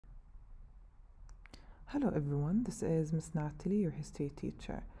Hello everyone, this is Miss Natally, your history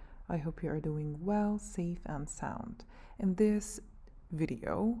teacher. I hope you are doing well, safe and sound. In this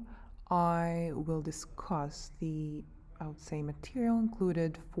video, I will discuss the, material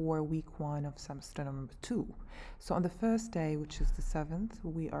included for week 1 of semester number 2. So on the first day, which is the 7th,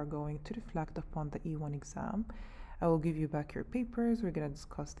 we are going to reflect upon the E1 exam. I will give you back your papers, we're going to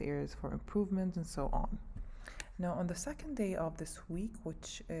discuss the areas for improvement and so on. Now on the second day of this week,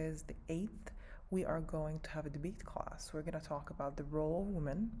 which is the 8th, we are going to have a debate class. We're going to talk about the role of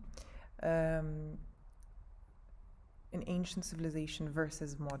women in ancient civilization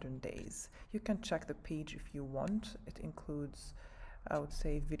versus modern days. You can check the page if you want. It includes,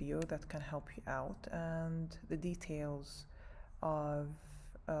 video that can help you out and the details of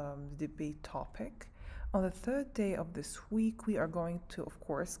the debate topic. On the third day of this week, we are going to, of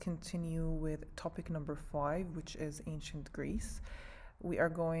course, continue with topic number 5, which is ancient Greece. We are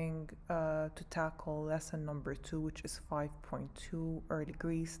going to tackle lesson number 2, which is 5.2, Early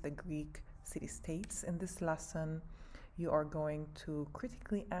Greece, the Greek city-states. In this lesson, you are going to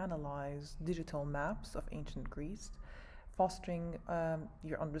critically analyze digital maps of ancient Greece, fostering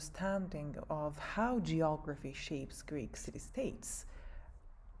your understanding of how geography shapes Greek city-states.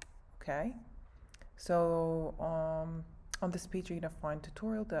 Okay, so on this page, you're going to find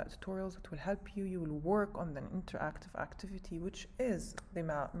tutorials that will help you. You will work on an interactive activity, which is the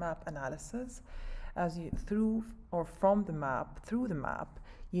map analysis. As you through the map,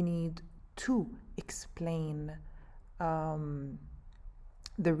 you need to explain the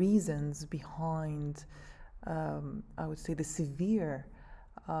reasons behind, the severe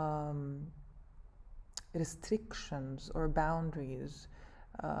restrictions or boundaries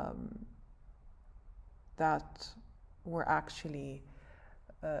that were actually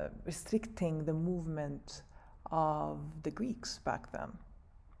restricting the movement of the Greeks back then.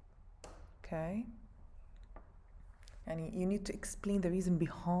 Okay? And you need to explain the reason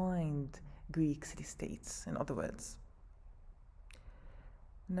behind Greek city-states, in other words.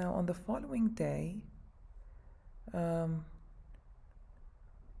 Now, on the following day, we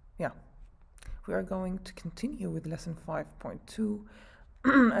are going to continue with lesson 5.2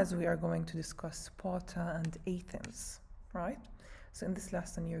 as we are going to discuss Sparta and Athens, right? So in this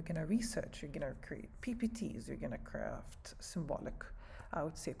lesson, you're going to research, you're going to create PPTs, you're going to craft symbolic,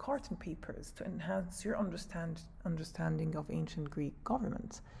 carton papers to enhance your understanding of ancient Greek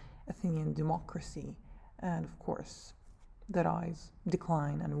government, Athenian democracy, and of course, the rise,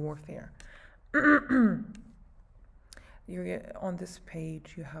 decline, and warfare. On this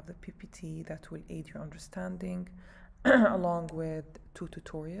page, you have the PPT that will aid your understanding, along with 2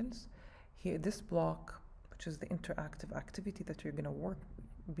 tutorials. Here, this block, which is the interactive activity that you're going to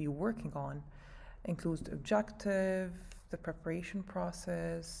be working on, includes the objective, the preparation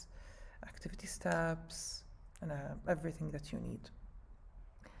process, activity steps, and everything that you need.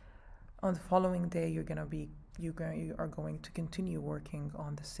 On the following day, you are going to continue working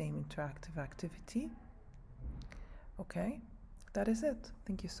on the same interactive activity. Okay, that is it.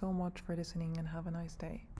 Thank you so much for listening and have a nice day.